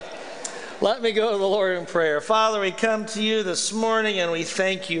Let me go to the Lord in prayer. Father, we come to you this morning and we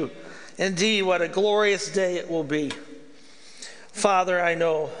thank you. Indeed, what a glorious day it will be. Father, I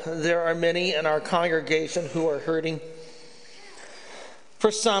know there are many in our congregation who are hurting.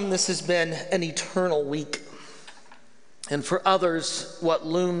 For some, this has been an eternal week. And for others, what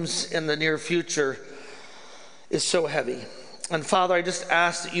looms in the near future is so heavy. And Father, I just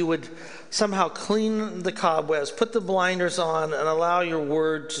ask that you would somehow clean the cobwebs, put the blinders on, and allow your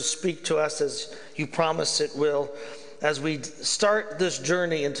word to speak to us as you promise it will, as we start this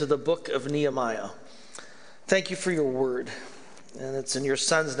journey into the book of Nehemiah. Thank you for your word. And it's in your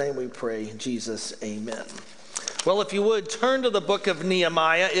son's name we pray, Jesus, amen. Well, if you would, turn to the book of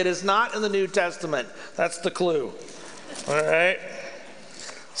Nehemiah. It is not in the New Testament. That's the clue. All right?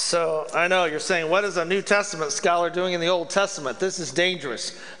 So I know you're saying, what is a New Testament scholar doing in the Old Testament? This is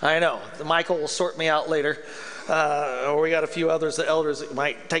dangerous. I know. Michael will sort me out later. Or we got a few others, the elders that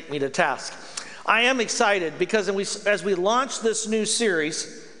might take me to task. I am excited because as we launch this new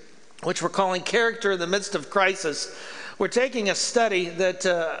series, which we're calling Character in the Midst of Crisis, we're taking a study that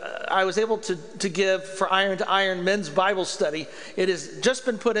I was able to give for Iron to Iron Men's Bible Study. It has just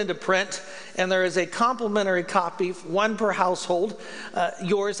been put into print, and there is a complimentary copy, one per household,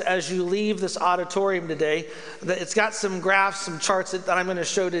 yours as you leave this auditorium today. It's got some graphs, some charts that I'm going to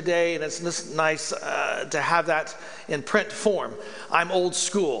show today, and it's just nice to have that in print form. I'm old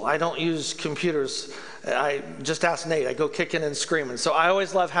school. I don't use computers. I just asked Nate. I go kicking and screaming. So I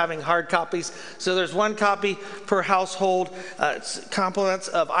always love having hard copies. So there's one copy per household. It's compliments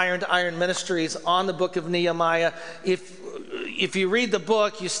of Iron to Iron Ministries on the book of Nehemiah. If you read the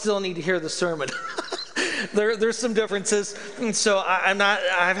book, you still need to hear the sermon. There's some differences. And so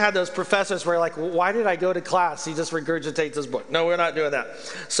I've had those professors where like, why did I go to class? He just regurgitates his book. No, we're not doing that.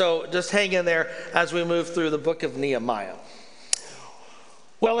 So just hang in there as we move through the book of Nehemiah.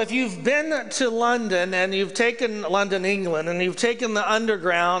 Well, if you've been to London and you've taken London, England, and you've taken the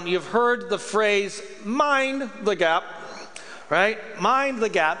underground, you've heard the phrase, mind the gap, right? Mind the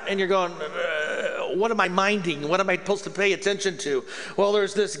gap. And you're going, what am I minding? What am I supposed to pay attention to? Well,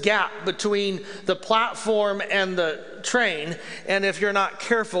 there's this gap between the platform and the train. And if you're not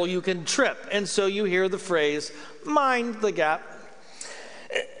careful, you can trip. And so you hear the phrase, mind the gap.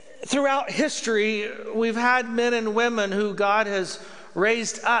 Throughout history, we've had men and women who God has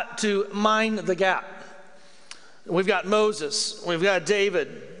raised up to mind the gap. We've got Moses, we've got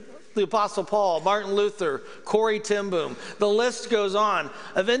David, the Apostle Paul, Martin Luther, Corrie ten Boom. The list goes on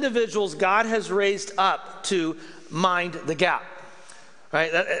of individuals God has raised up to mind the gap. Right?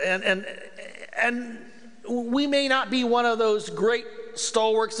 And we may not be one of those great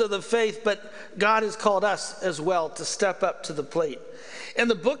stalwarts of the faith, but God has called us as well to step up to the plate. And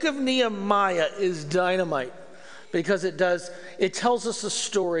the book of Nehemiah is dynamite. Because it tells us a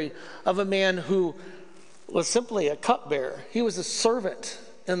story of a man who was simply a cupbearer. He was a servant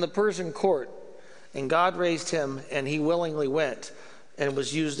in the Persian court. And God raised him, and he willingly went and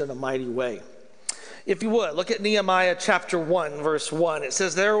was used in a mighty way. If you would, look at Nehemiah chapter 1, verse 1. It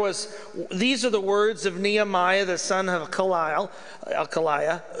says, these are the words of Nehemiah, the son of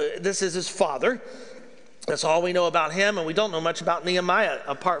Elkaliah. This is his father. That's all we know about him, and we don't know much about Nehemiah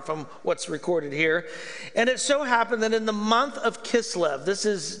apart from what's recorded here. And it so happened that in the month of Kislev, this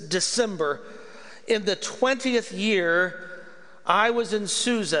is December, in the 20th year, I was in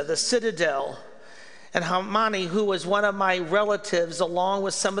Susa, the citadel, and Hamani, who was one of my relatives, along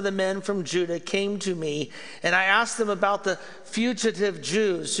with some of the men from Judah, came to me, and I asked them about the fugitive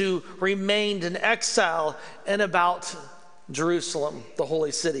Jews who remained in exile and about Jerusalem, the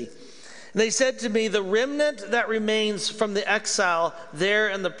holy city. And they said to me, the remnant that remains from the exile there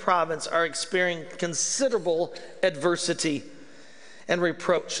in the province are experiencing considerable adversity and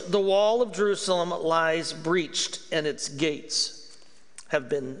reproach. The wall of Jerusalem lies breached, and its gates have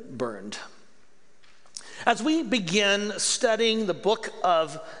been burned. As we begin studying the book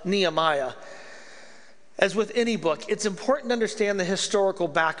of Nehemiah, as with any book, it's important to understand the historical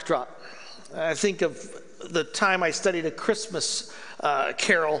backdrop. I think of the time I studied A Christmas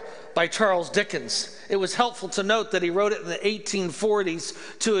Carol by Charles Dickens. It was helpful to note that he wrote it in the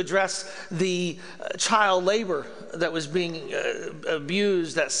 1840s to address the child labor that was being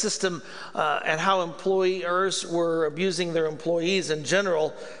abused, that system, and how employers were abusing their employees in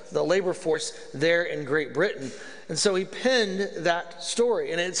general, the labor force there in Great Britain. And so he penned that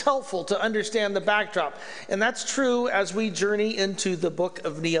story, and it's helpful to understand the backdrop. And that's true as we journey into the book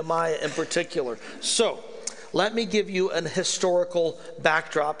of Nehemiah in particular. So let me give you an historical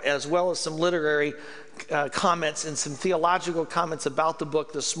backdrop as well as some literary comments and some theological comments about the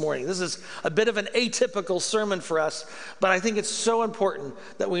book this morning. This is a bit of an atypical sermon for us, but I think it's so important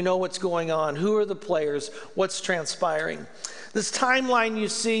that we know what's going on, who are the players, what's transpiring. This timeline you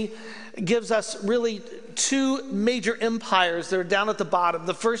see gives us really two major empires that are down at the bottom.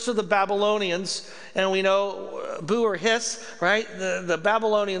 The first are the Babylonians, and we know boo or hiss, right? The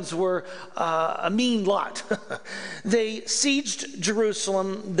Babylonians were a mean lot. They sieged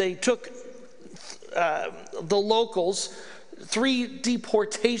Jerusalem. They took the locals, 3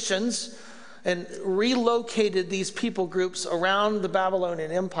 deportations, and relocated these people groups around the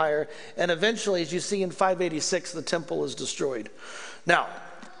Babylonian Empire. And eventually, as you see in 586, the temple is destroyed. Now,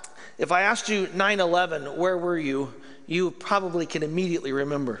 if I asked you 9/11, where were you? You probably can immediately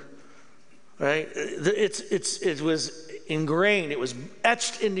remember, right? It was ingrained. It was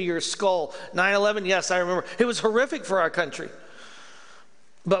etched into your skull. 9/11, yes, I remember. It was horrific for our country.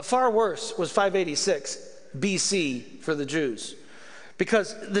 But far worse was 586 BC for the Jews,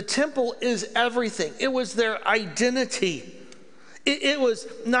 because the temple is everything. It was their identity. It was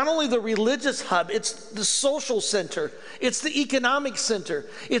not only the religious hub, it's the social center, it's the economic center.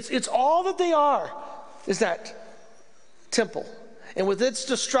 It's all that they are, is that temple. And with its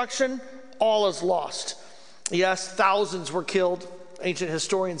destruction, all is lost. Yes, thousands were killed, ancient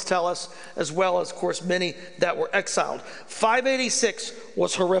historians tell us, as well as, of course, many that were exiled. 586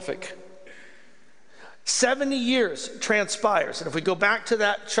 was horrific. 70 years transpires. And if we go back to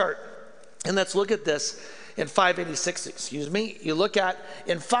that chart, and let's look at this in 586, you look at,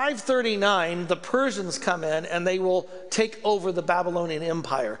 in 539, the Persians come in and they will take over the Babylonian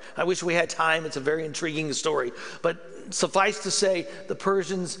Empire. I wish we had time. It's a very intriguing story. But suffice to say, the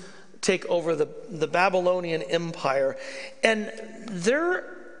Persians take over the Babylonian Empire. And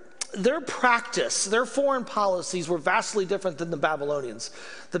their practice, their foreign policies were vastly different than the Babylonians.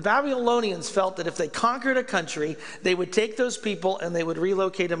 The Babylonians felt that if they conquered a country, they would take those people and they would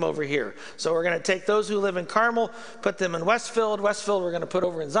relocate them over here. So we're going to take those who live in Carmel, put them in Westfield. Westfield we're going to put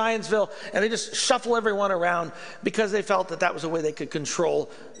over in Zionsville. And they just shuffle everyone around because they felt that that was a way they could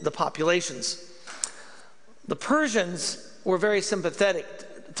control the populations. The Persians were very sympathetic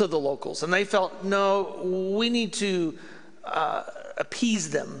to the locals, and they felt, no, we need to appease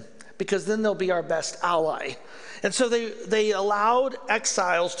them, because then they'll be our best ally. And so they allowed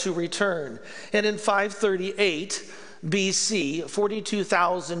exiles to return. And in 538 BC,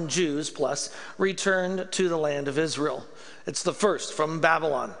 42,000 Jews plus returned to the land of Israel. It's the first from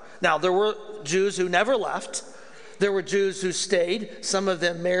Babylon. Now, there were Jews who never left. There were Jews who stayed. Some of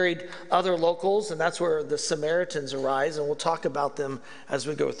them married other locals, and that's where the Samaritans arise, and we'll talk about them as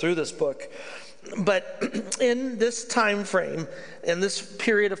we go through this book. But in this time frame, in this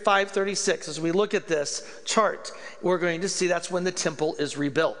period of 536, as we look at this chart, we're going to see that's when the temple is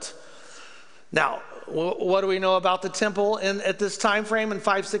rebuilt. Now, what do we know about the temple at this time frame in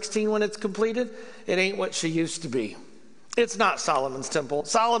 516 when it's completed? It ain't what she used to be. It's not Solomon's temple.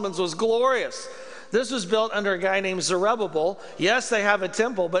 Solomon's was glorious. This was built under a guy named Zerubbabel. Yes, they have a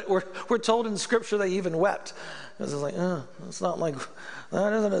temple, but we're told in Scripture they even wept. Because it's like, it's not like,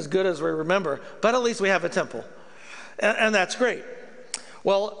 that isn't as good as we remember. But at least we have a temple. And that's great.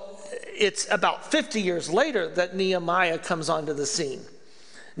 Well, it's about 50 years later that Nehemiah comes onto the scene.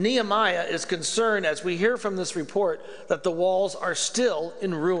 Nehemiah is concerned, as we hear from this report, that the walls are still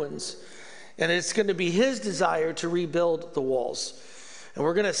in ruins. And it's going to be his desire to rebuild the walls. And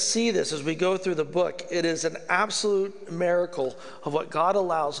we're going to see this as we go through the book. It is an absolute miracle of what God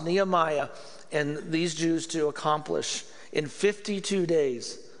allows Nehemiah and these Jews to accomplish. In 52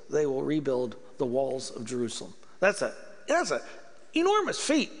 days, they will rebuild the walls of Jerusalem. That's an enormous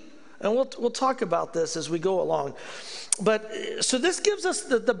feat. And we'll talk about this as we go along. But so this gives us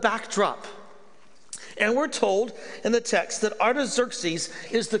the backdrop. And we're told in the text that Artaxerxes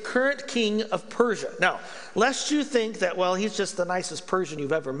is the current king of Persia. Now, lest you think that, well, he's just the nicest Persian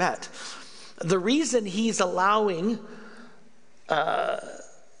you've ever met. The reason he's allowing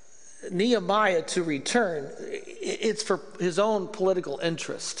Nehemiah to return, it's for his own political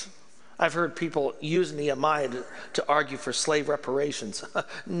interest. I've heard people use Nehemiah to argue for slave reparations.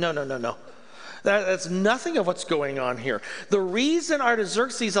 No. That's nothing of what's going on here. The reason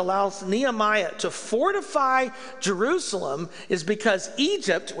Artaxerxes allows Nehemiah to fortify Jerusalem is because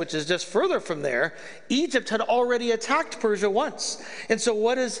Egypt, which is just further from there, Egypt had already attacked Persia once. And so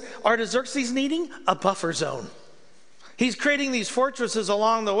what is Artaxerxes needing? A buffer zone. He's creating these fortresses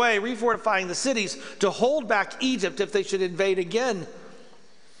along the way, refortifying the cities to hold back Egypt if they should invade again.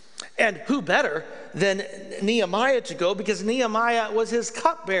 And who better than Nehemiah to go, because Nehemiah was his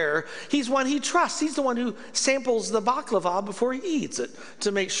cupbearer. He's one he trusts. He's the one who samples the baklava before he eats it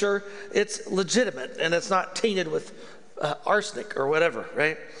to make sure it's legitimate and it's not tainted with arsenic or whatever,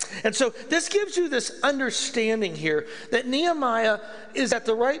 right? And so this gives you this understanding here that Nehemiah is at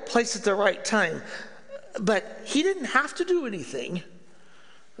the right place at the right time. But he didn't have to do anything,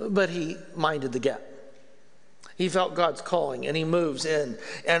 but he minded the gap. He felt God's calling and he moves in.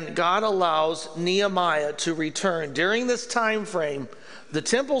 And God allows Nehemiah to return. During this time frame, the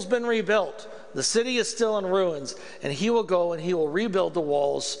temple's been rebuilt. The city is still in ruins. And he will go and he will rebuild the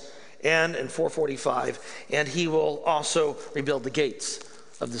walls and in 445. And he will also rebuild the gates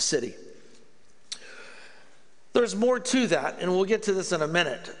of the city. There's more to that, and we'll get to this in a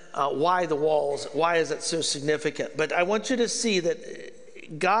minute. Why the walls? Why is it so significant? But I want you to see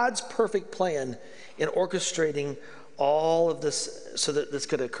that God's perfect plan in orchestrating all of this so that this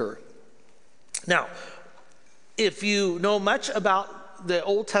could occur. Now, if you know much about the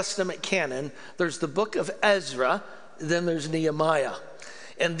Old Testament canon, there's the book of Ezra, then there's Nehemiah.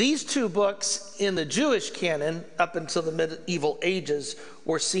 And these two books in the Jewish canon, up until the medieval ages,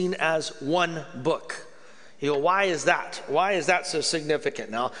 were seen as one book. You go, why is that? Why is that so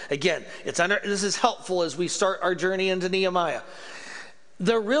significant? Now, again, this is helpful as we start our journey into Nehemiah.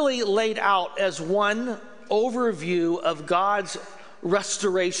 They're really laid out as one overview of God's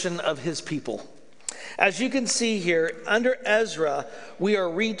restoration of his people. As you can see here, under Ezra, we are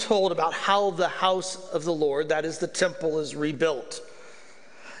retold about how the house of the Lord, that is the temple, is rebuilt.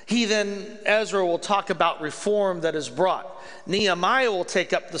 Ezra will talk about reform that is brought. Nehemiah will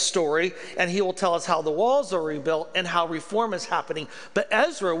take up the story and he will tell us how the walls are rebuilt and how reform is happening. But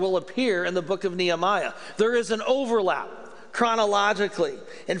Ezra will appear in the book of Nehemiah. There is an overlap chronologically.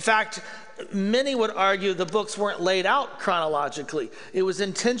 In fact, many would argue the books weren't laid out chronologically. It was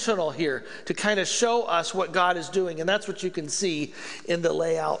intentional here to kind of show us what God is doing. And that's what you can see in the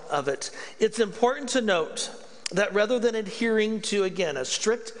layout of it. It's important to note that rather than adhering to, again, a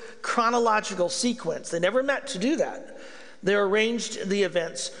strict chronological sequence, they never meant to do that. They arranged the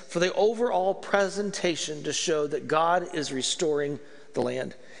events for the overall presentation to show that God is restoring the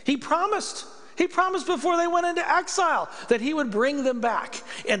land. He promised before they went into exile that he would bring them back.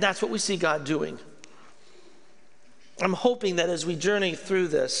 And that's what we see God doing. I'm hoping that as we journey through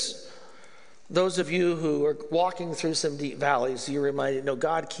this, those of you who are walking through some deep valleys, you're reminded, no,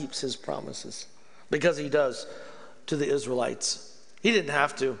 God keeps his promises. Because he does to the Israelites. He didn't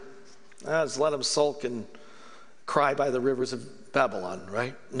have to. Just let them sulk and cry by the rivers of Babylon,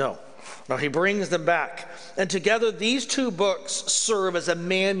 right? No, he brings them back. And together, these two books serve as a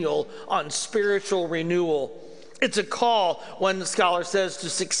manual on spiritual renewal. It's a call, one scholar says, to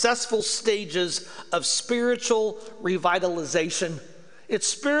successful stages of spiritual revitalization. It's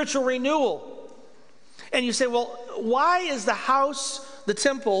spiritual renewal. And you say, well, why is the house, the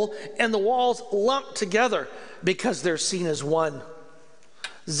temple, and the walls lumped together? Because they're seen as one.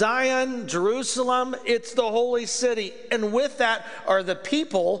 Zion, Jerusalem, it's the holy city. And with that are the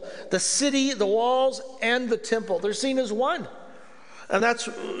people, the city, the walls, and the temple. They're seen as one. And that's,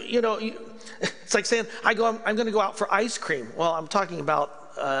 it's like saying, I'm going to go out for ice cream. Well, I'm talking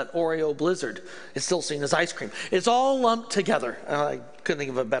about Oreo Blizzard. It's still seen as ice cream. It's all lumped together. I couldn't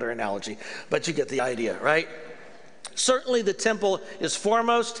think of a better analogy, but you get the idea, right? Certainly the temple is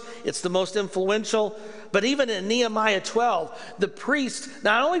foremost. It's the most influential. But even in Nehemiah 12, the priests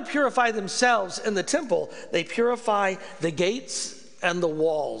not only purify themselves in the temple, they purify the gates and the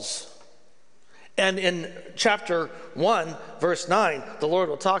walls. And in chapter 1, verse 9, the Lord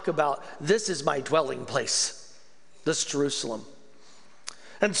will talk about, this is my dwelling place, this Jerusalem.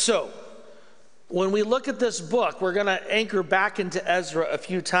 And so, when we look at this book, we're going to anchor back into Ezra a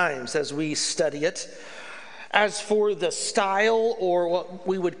few times as we study it. As for the style, or what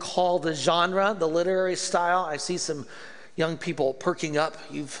we would call the genre, the literary style, I see some young people perking up.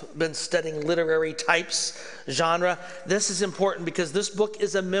 You've been studying literary types, genre. This is important because this book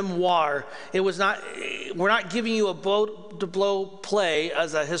is a memoir. We're not giving you a blow-to-blow play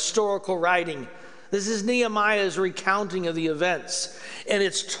as a historical writing. This is Nehemiah's recounting of the events. And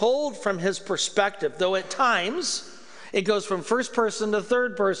it's told from his perspective, though at times it goes from first person to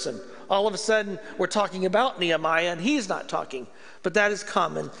third person. All of a sudden, we're talking about Nehemiah, and he's not talking. But that is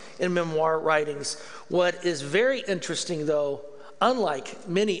common in memoir writings. What is very interesting, though, unlike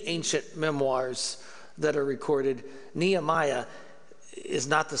many ancient memoirs that are recorded, Nehemiah is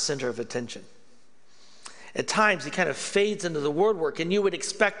not the center of attention. At times, he kind of fades into the word work, and you would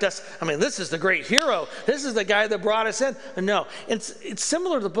expect us, this is the great hero. This is the guy that brought us in. No, it's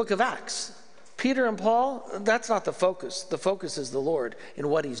similar to the book of Acts. Peter and Paul, that's not the focus. The focus is the Lord and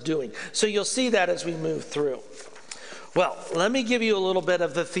what he's doing. So you'll see that as we move through. Well, let me give you a little bit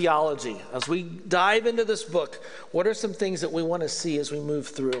of the theology. As we dive into this book, what are some things that we want to see as we move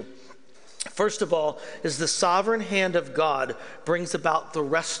through? First of all, is the sovereign hand of God brings about the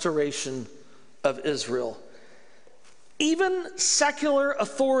restoration of Israel. Even secular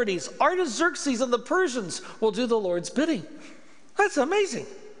authorities, Artaxerxes and the Persians, will do the Lord's bidding. That's amazing.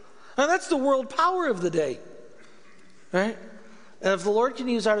 And that's the world power of the day, right? And if the Lord can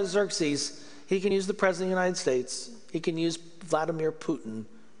use Artaxerxes, he can use the President of the United States. He can use Vladimir Putin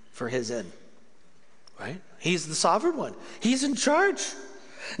for his end, right? He's the sovereign one. He's in charge.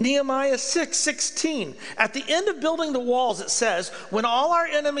 Nehemiah 6:16. At the end of building the walls, it says, when all our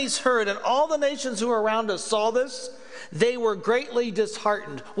enemies heard and all the nations who were around us saw this, they were greatly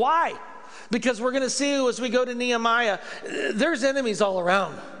disheartened. Why? Because we're going to see as we go to Nehemiah, there's enemies all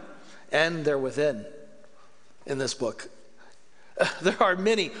around. And they're within in this book. There are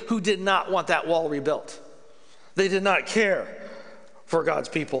many who did not want that wall rebuilt. They did not care for God's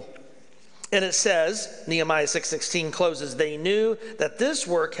people. And it says, Nehemiah 6:16 closes, they knew that this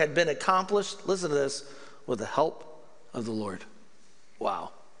work had been accomplished, listen to this, with the help of the Lord.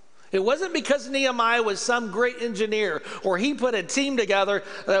 Wow. It wasn't because Nehemiah was some great engineer or he put a team together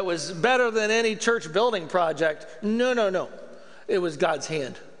that was better than any church building project. No. It was God's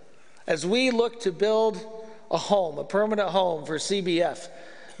hand. As we look to build a home, a permanent home for CBF,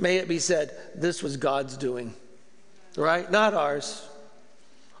 may it be said, this was God's doing, right? Not ours.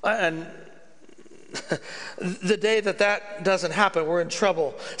 And the day that doesn't happen, we're in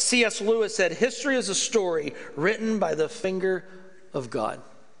trouble. C.S. Lewis said, history is a story written by the finger of God.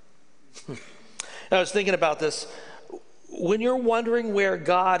 I was thinking about this. When you're wondering where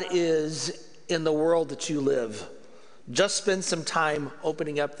God is in the world that you live, just spend some time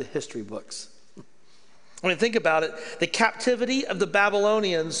opening up the history books. I mean, think about it. The captivity of the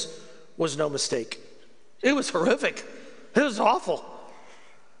Babylonians was no mistake. It was horrific. It was awful.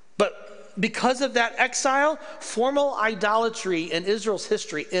 But because of that exile, formal idolatry in Israel's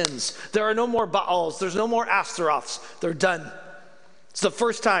history ends. There are no more Baals. There's no more Ashtaroths. They're done. It's the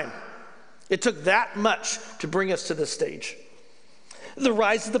first time. It took that much to bring us to this stage. The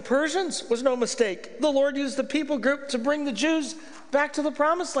rise of the Persians was no mistake. The Lord used the people group to bring the Jews back to the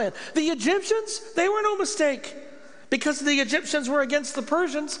promised land. The Egyptians, they were no mistake. Because the Egyptians were against the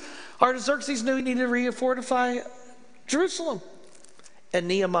Persians, Artaxerxes knew he needed to refortify Jerusalem. And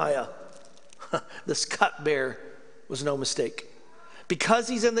Nehemiah, this cupbearer, was no mistake. Because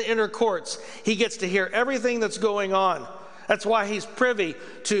he's in the inner courts, he gets to hear everything that's going on. That's why he's privy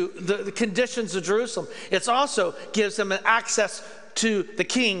to the conditions of Jerusalem. It also gives him an access to the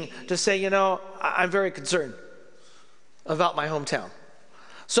king to say, I'm very concerned about my hometown.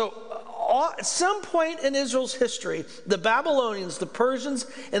 So at some point in Israel's history, the Babylonians, the Persians,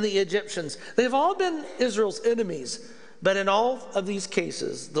 and the Egyptians, they've all been Israel's enemies. But in all of these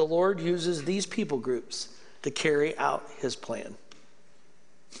cases, the Lord uses these people groups to carry out his plan.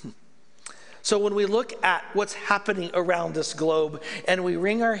 So when we look at what's happening around this globe and we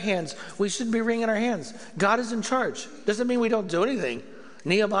wring our hands, we shouldn't be wringing our hands. God is in charge. Doesn't mean we don't do anything.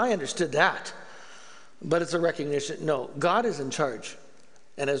 Nehemiah understood that. But it's a recognition. No, God is in charge.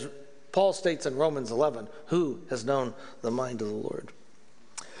 And as Paul states in Romans 11, who has known the mind of the Lord?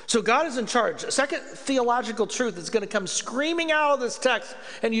 So God is in charge. A second theological truth that's going to come screaming out of this text,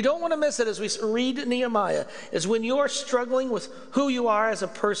 and you don't want to miss it as we read Nehemiah, is when you are struggling with who you are as a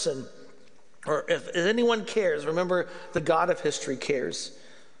person, or if anyone cares, remember the God of history cares.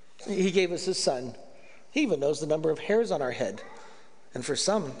 He gave us his son. He even knows the number of hairs on our head. And for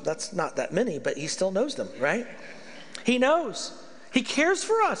some, that's not that many, but he still knows them, right? He knows. He cares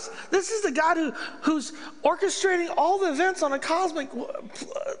for us. This is the God who's orchestrating all the events on a cosmic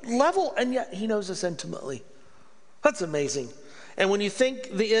level, and yet he knows us intimately. That's amazing. And when you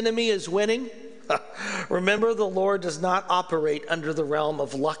think the enemy is winning, remember the Lord does not operate under the realm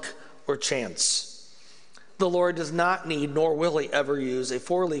of luck or chance. The Lord does not need, nor will he ever use, a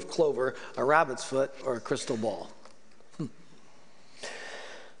four-leaf clover, a rabbit's foot, or a crystal ball.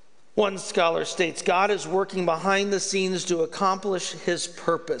 One scholar states, God is working behind the scenes to accomplish his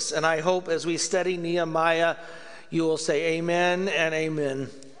purpose. And I hope as we study Nehemiah, you will say amen and amen.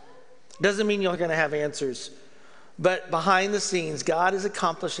 Doesn't mean you're going to have answers. But behind the scenes, God is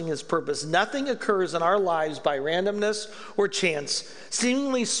accomplishing his purpose. Nothing occurs in our lives by randomness or chance.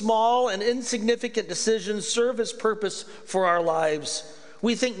 Seemingly small and insignificant decisions serve his purpose for our lives.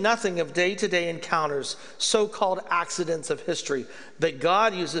 We think nothing of day-to-day encounters, so-called accidents of history, but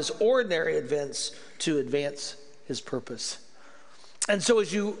God uses ordinary events to advance his purpose. And so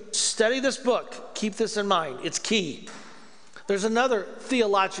as you study this book, keep this in mind. It's key. There's another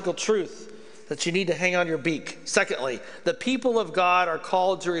theological truth that you need to hang on your beak. Secondly, the people of God are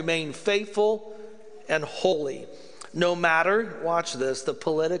called to remain faithful and holy, no matter, watch this, the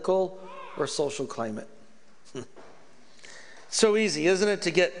political or social climate. So easy, isn't it,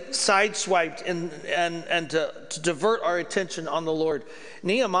 to get sideswiped and to divert our attention on the Lord.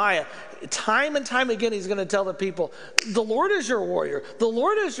 Nehemiah, time and time again, he's going to tell the people, the Lord is your warrior. The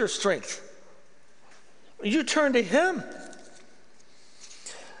Lord is your strength. You turn to him.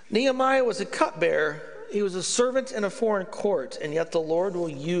 Nehemiah was a cupbearer. He was a servant in a foreign court, and yet the Lord will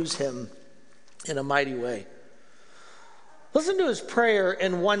use him in a mighty way. Listen to his prayer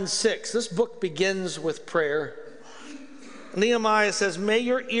in 1:6. This book begins with prayer. Nehemiah says, may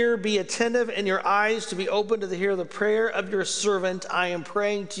your ear be attentive and your eyes to be open to hear the prayer of your servant. I am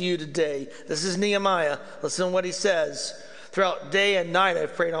praying to you today. This is Nehemiah. Listen to what he says. Throughout day and night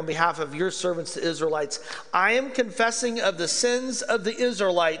I've prayed on behalf of your servants, the Israelites. I am confessing of the sins of the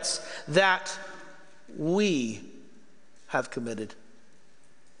Israelites that we have committed.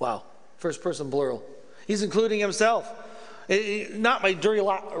 Wow. First person plural. He's including himself. Not my dirty,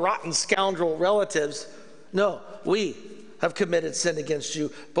 rotten scoundrel relatives. No, we have committed sin against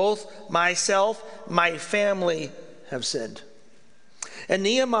you. Both myself, my family have sinned. And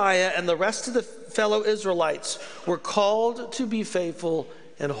Nehemiah and the rest of the fellow Israelites were called to be faithful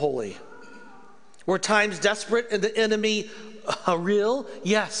and holy. Were times desperate and the enemy real?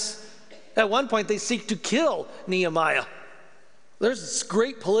 Yes. At one point they seek to kill Nehemiah. There's this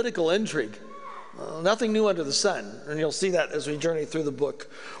great political intrigue. Nothing new under the sun. And you'll see that as we journey through the book.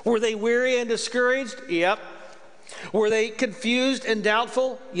 Were they weary and discouraged? Yep. Were they confused and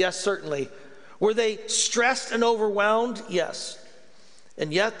doubtful? Yes, certainly. Were they stressed and overwhelmed? Yes.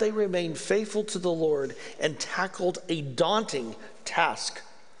 And yet they remained faithful to the Lord and tackled a daunting task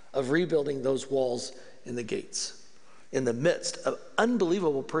of rebuilding those walls and the gates in the midst of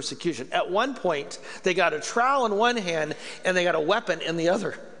unbelievable persecution. At one point, they got a trowel in one hand and they got a weapon in the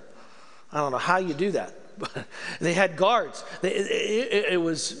other. I don't know how you do that, but they had guards. It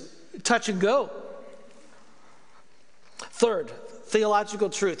was touch and go. Third, theological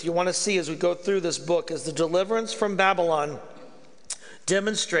truth you want to see as we go through this book is the deliverance from Babylon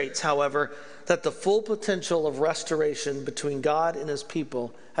demonstrates, however, that the full potential of restoration between God and his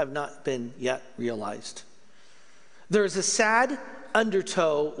people have not been yet realized. There is a sad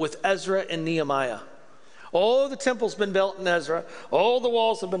undertow with Ezra and Nehemiah. Oh, the temple's been built in Ezra. Oh, the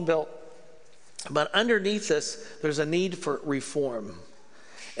walls have been built. But underneath this, there's a need for reform.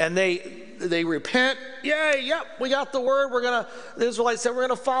 And they repent. Yay, yep, we got the word. The Israelites said we're going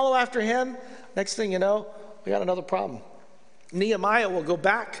to follow after him. Next thing you know, we got another problem. Nehemiah will go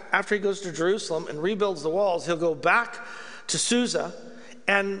back after he goes to Jerusalem and rebuilds the walls. He'll go back to Susa,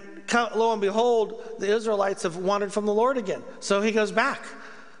 and lo and behold, the Israelites have wandered from the Lord again. So he goes back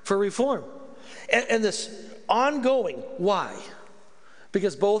for reform. And this ongoing, why?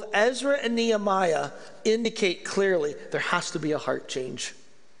 Because both Ezra and Nehemiah indicate clearly there has to be a heart change.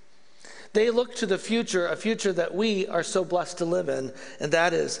 They look to the future, a future that we are so blessed to live in, and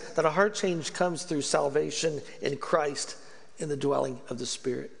that is that a heart change comes through salvation in Christ in the dwelling of the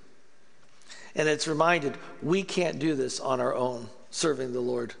Spirit. And it's reminded we can't do this on our own, serving the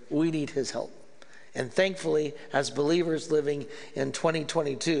Lord. We need his help. And thankfully, as believers living in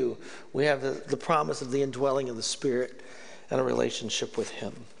 2022, we have the promise of the indwelling of the Spirit and a relationship with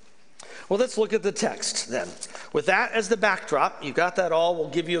him. Well, let's look at the text then. With that as the backdrop, you got that all. We'll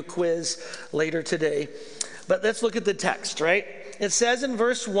give you a quiz later today. But let's look at the text, right? It says in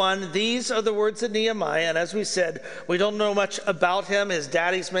verse 1, these are the words of Nehemiah. And as we said, we don't know much about him. His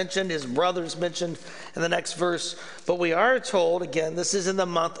daddy's mentioned, his brother's mentioned in the next verse. But we are told, again, this is in the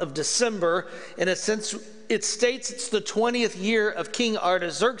month of December. In a sense, it states it's the 20th year of King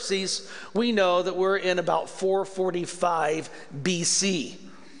Artaxerxes. We know that we're in about 445 BC.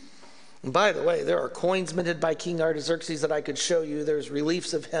 And by the way, there are coins minted by King Artaxerxes that I could show you. There's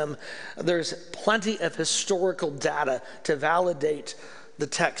reliefs of him. There's plenty of historical data to validate the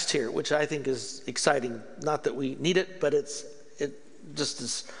text here, which I think is exciting. Not that we need it, but it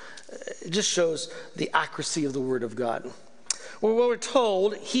just shows the accuracy of the Word of God. Well, we're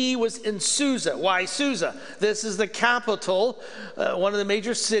told he was in Susa. Why Susa? This is the capital, one of the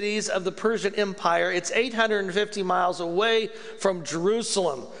major cities of the Persian Empire. It's 850 miles away from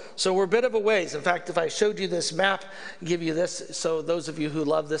Jerusalem. So we're a bit of a ways. In fact, if I showed you this map, give you this, so those of you who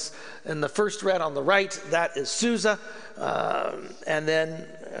love this, in the first red on the right, that is Susa. And then,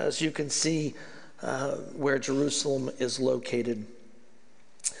 as you can see, where Jerusalem is located.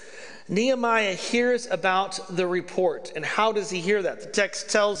 Nehemiah hears about the report. And how does he hear that? The text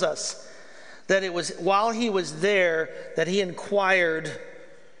tells us that it was while he was there that he inquired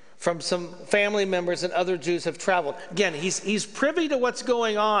from some family members and other Jews have traveled. Again, he's privy to what's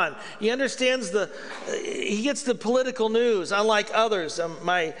going on. He understands he gets the political news, unlike others.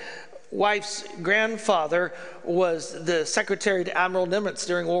 My wife's grandfather was the secretary to Admiral Nimitz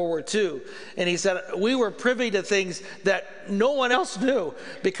during World War II. And he said, we were privy to things that no one else knew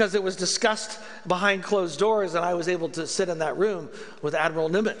because it was discussed behind closed doors, and I was able to sit in that room with Admiral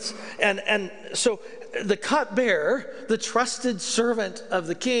Nimitz. And so the cupbearer, the trusted servant of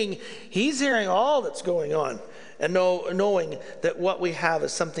the king, he's hearing all that's going on and knowing that what we have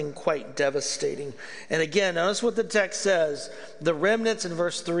is something quite devastating. And again, notice what the text says. The remnants in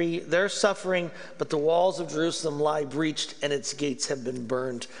verse 3, they're suffering, but the walls of Jerusalem lie breached and its gates have been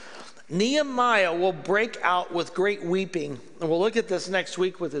burned. Nehemiah will break out with great weeping, and we'll look at this next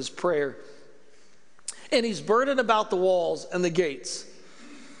week with his prayer. And he's burdened about the walls and the gates.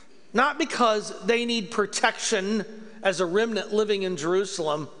 Not because they need protection as a remnant living in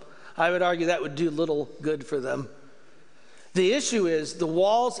Jerusalem. I would argue that would do little good for them. The issue is the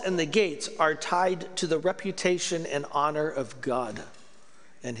walls and the gates are tied to the reputation and honor of God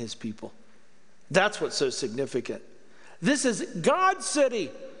and his people. That's what's so significant. This is God's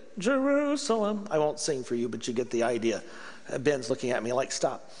city, Jerusalem. I won't sing for you, but you get the idea. Ben's looking at me like,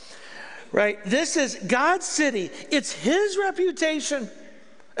 stop. Right? This is God's city. It's his reputation.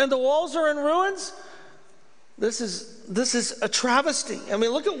 And the walls are in ruins. This is a travesty. I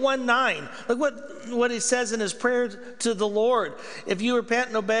mean, look at 1:9. Look what he says in his prayer to the Lord. If you repent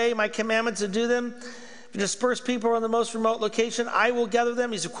and obey my commandments and do them, if you disperse people on the most remote location, I will gather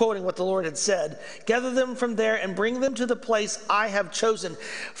them. He's quoting what the Lord had said. Gather them from there and bring them to the place I have chosen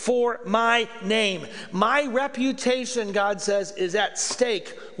for my name. My reputation, God says, is at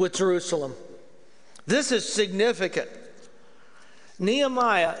stake with Jerusalem. This is significant.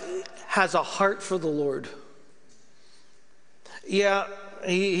 Nehemiah has a heart for the Lord. Yeah,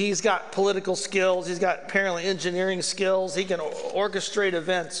 he's got political skills. He's got apparently engineering skills. He can orchestrate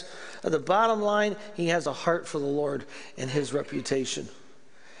events. At the bottom line, he has a heart for the Lord and his reputation.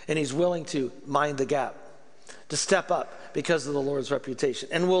 And he's willing to mind the gap, to step up because of the Lord's reputation.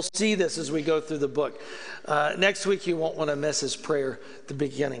 And we'll see this as we go through the book. Next week, you won't want to miss his prayer at the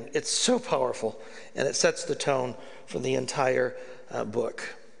beginning. It's so powerful, and it sets the tone for the entire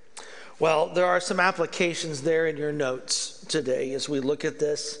book. Well, there are some applications there in your notes today as we look at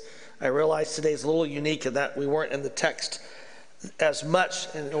this. I realize today is a little unique in that we weren't in the text as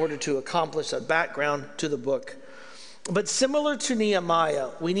much in order to accomplish a background to the book. But similar to Nehemiah,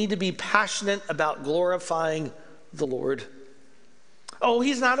 we need to be passionate about glorifying the Lord. Oh,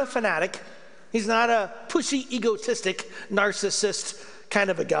 he's not a fanatic. He's not a pushy, egotistic, narcissist kind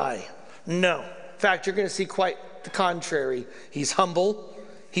of a guy. No. In fact, you're going to see quite the contrary. He's humble.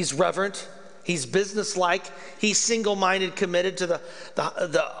 He's reverent. He's businesslike. He's single-minded, committed to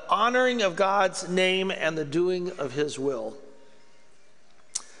the honoring of God's name and the doing of his will.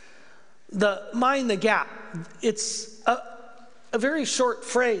 The mind the gap, it's a very short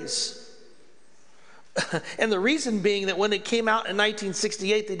phrase. And the reason being that when it came out in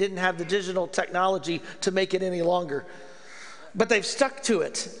 1968, they didn't have the digital technology to make it any longer. But they've stuck to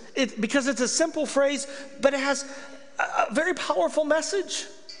it because it's a simple phrase, but it has a very powerful message.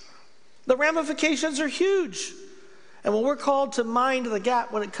 The ramifications are huge. And when we're called to mind the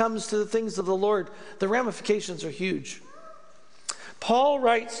gap when it comes to the things of the Lord, the ramifications are huge. Paul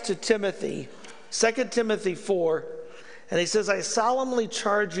writes to Timothy, 2 Timothy 4, and he says, I solemnly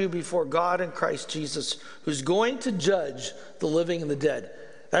charge you before God and Christ Jesus, who's going to judge the living and the dead.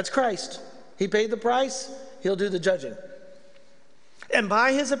 That's Christ. He paid the price. He'll do the judging. And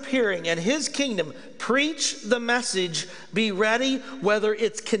by his appearing and his kingdom, preach the message, be ready whether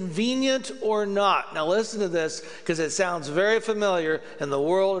it's convenient or not. Now listen to this because it sounds very familiar in the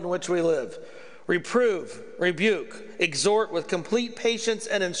world in which we live. Reprove, rebuke, exhort with complete patience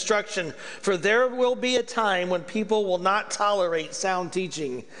and instruction, for there will be a time when people will not tolerate sound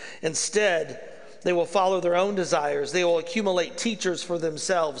teaching. Instead, they will follow their own desires. They will accumulate teachers for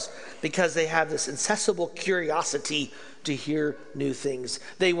themselves because they have this insatiable curiosity to hear new things.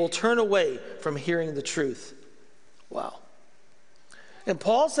 They will turn away from hearing the truth. Wow. And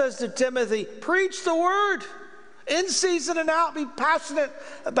Paul says to Timothy, preach the word in season and out. Be passionate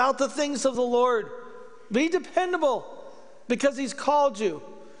about the things of the Lord. Be dependable because he's called you.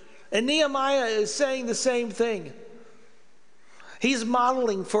 And Nehemiah is saying the same thing. He's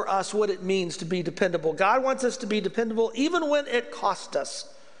modeling for us what it means to be dependable. God wants us to be dependable even when it costs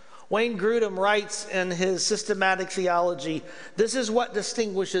us. Wayne Grudem writes in his systematic theology, this is what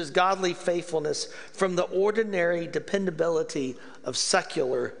distinguishes godly faithfulness from the ordinary dependability of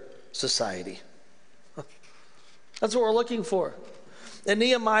secular society. That's what we're looking for. And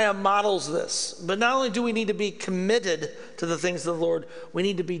Nehemiah models this. But not only do we need to be committed to the things of the Lord, we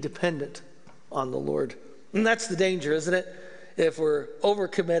need to be dependent on the Lord. And that's the danger, isn't it? If we're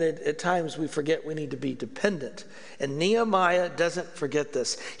overcommitted, at times we forget we need to be dependent. And Nehemiah doesn't forget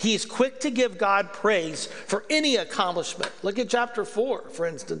this. He's quick to give God praise for any accomplishment. Look at chapter 4, for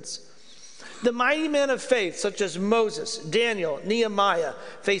instance. The mighty men of faith, such as Moses, Daniel, Nehemiah,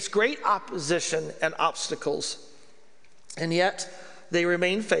 faced great opposition and obstacles. And yet, they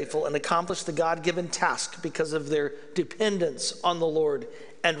remained faithful and accomplished the God-given task because of their dependence on the Lord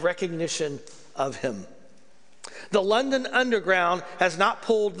and recognition of him. The London Underground has not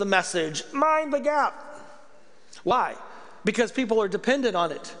pulled the message, mind the gap. Why? Because people are dependent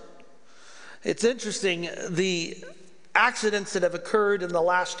on it. It's interesting, the accidents that have occurred in the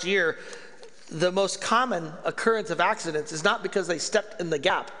last year, the most common occurrence of accidents is not because they stepped in the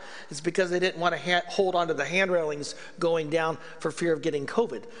gap. It's because they didn't want to hold onto the hand railings going down for fear of getting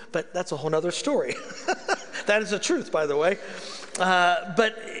COVID. But that's a whole other story. That is the truth, by the way.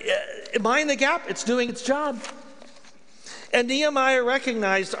 But mind the gap, it's doing its job. And Nehemiah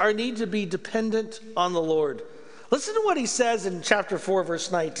recognized our need to be dependent on the Lord. Listen to what he says in chapter 4, verse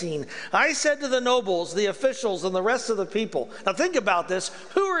 19. I said to the nobles, the officials, and the rest of the people. Now think about this.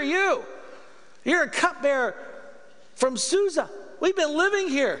 Who are you? You're a cupbearer from Susa. We've been living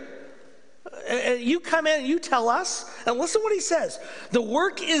here. And you come in and you tell us. And listen to what he says. The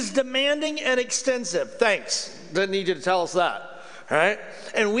work is demanding and extensive. Thanks. Didn't need you to tell us that. All right?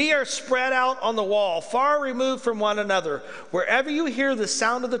 And we are spread out on the wall, far removed from one another. Wherever you hear the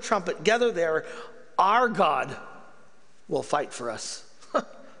sound of the trumpet, gather there. Our God will fight for us.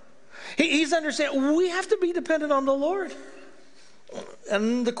 He's understanding we have to be dependent on the Lord.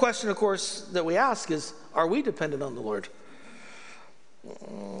 And the question, of course, that we ask is, are we dependent on the Lord?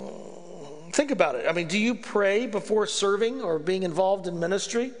 Think about it. I mean, do you pray before serving or being involved in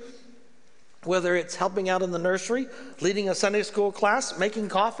ministry? Whether it's helping out in the nursery, leading a Sunday school class, making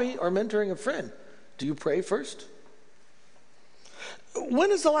coffee, or mentoring a friend. Do you pray first?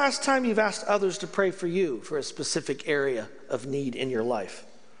 When is the last time you've asked others to pray for you for a specific area of need in your life?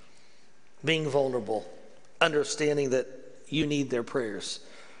 Being vulnerable, understanding that you need their prayers.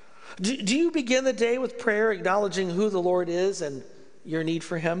 Do you begin the day with prayer, acknowledging who the Lord is and your need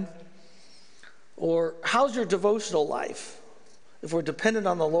for him? Or how's your devotional life? If we're dependent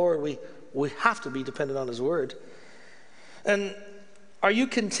on the Lord, we have to be dependent on his word. And are you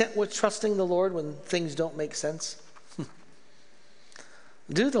content with trusting the Lord when things don't make sense?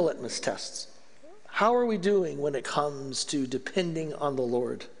 Do the litmus tests. How are we doing when it comes to depending on the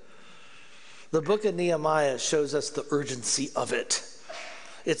Lord? The book of Nehemiah shows us the urgency of it.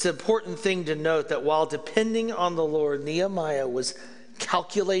 It's an important thing to note that while depending on the Lord, Nehemiah was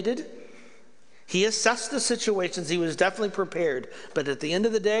calculated. He assessed the situations. He was definitely prepared. But at the end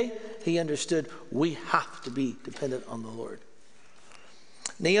of the day, he understood we have to be dependent on the Lord.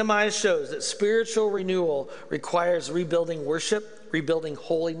 Nehemiah shows that spiritual renewal requires rebuilding worship, rebuilding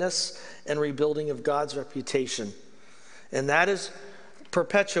holiness, and rebuilding of God's reputation. And that is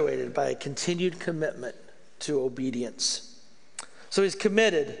perpetuated by a continued commitment to obedience. So he's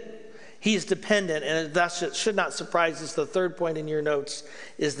committed, he's dependent, and that should not surprise us. The third point in your notes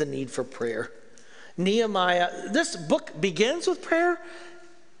is the need for prayer. Nehemiah, this book begins with prayer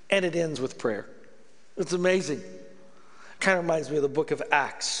and it ends with prayer. It's amazing. Kind of reminds me of the book of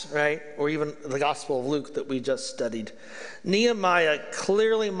Acts, right? Or even the Gospel of Luke that we just studied. Nehemiah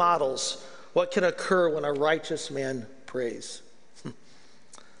clearly models what can occur when a righteous man prays.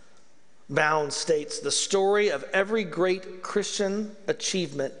 Bound states, the story of every great Christian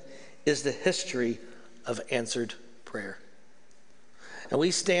achievement is the history of answered prayer. And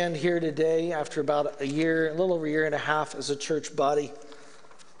we stand here today after about a little over a year and a half as a church body,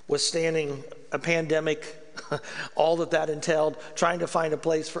 withstanding a pandemic, all that entailed, trying to find a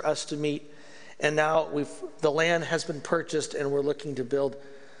place for us to meet. And now the land has been purchased and we're looking to build.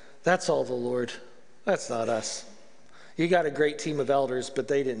 That's all the Lord. That's not us. You got a great team of elders, but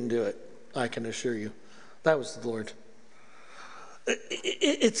they didn't do it. I can assure you. That was the Lord.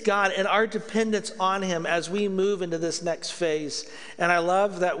 It's God and our dependence on him as we move into this next phase. And I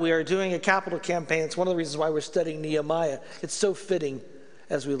love that we are doing a capital campaign. It's one of the reasons why we're studying Nehemiah. It's so fitting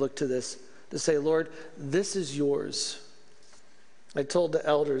as we look to this, to say, Lord, this is yours. I told the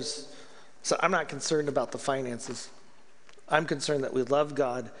elders, so I'm not concerned about the finances. I'm concerned that we love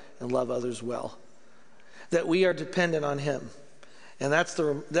God and love others well. That we are dependent on him. And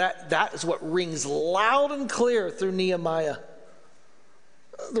that is what rings loud and clear through Nehemiah.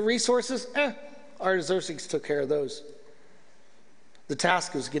 The resources, Artaxerxes took care of those. The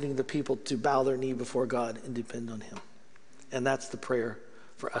task was getting the people to bow their knee before God and depend on him. And that's the prayer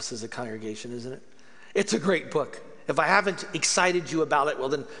for us as a congregation, isn't it? It's a great book. If I haven't excited you about it, well,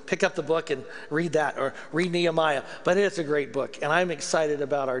 then pick up the book and read that, or read Nehemiah. But it's a great book, and I'm excited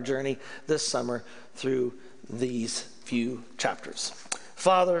about our journey this summer through these few chapters.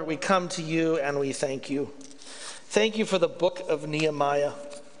 Father, we come to you and we thank you. Thank you for the book of Nehemiah.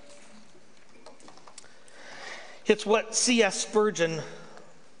 It's what C.S. Spurgeon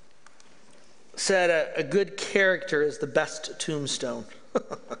said, a good character is the best tombstone.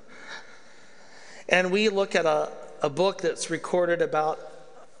 And we look at a book that's recorded about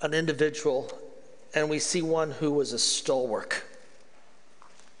an individual, and we see one who was a stalwart.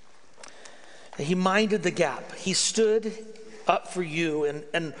 He minded the gap. He stood up for you,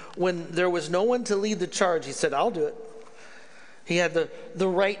 and when there was no one to lead the charge, he said, I'll do it. He had the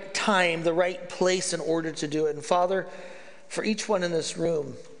right time, the right place in order to do it. And Father, for each one in this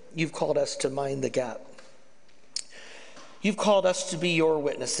room, you've called us to mind the gap. You've called us to be your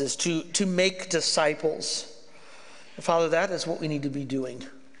witnesses, to make disciples. And Father, that is what we need to be doing.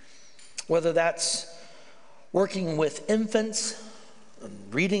 Whether that's working with infants,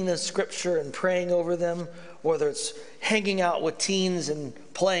 and reading the scripture and praying over them, whether it's hanging out with teens and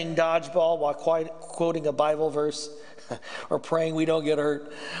playing dodgeball while quoting a Bible verse, or praying we don't get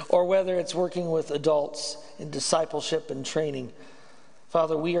hurt, or whether it's working with adults in discipleship and training.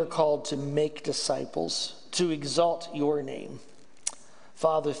 Father, we are called to make disciples, to exalt your name.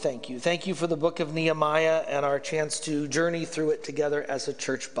 Father, thank you. Thank you for the book of Nehemiah and our chance to journey through it together as a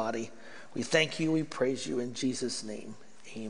church body. We thank you, we praise you in Jesus' name.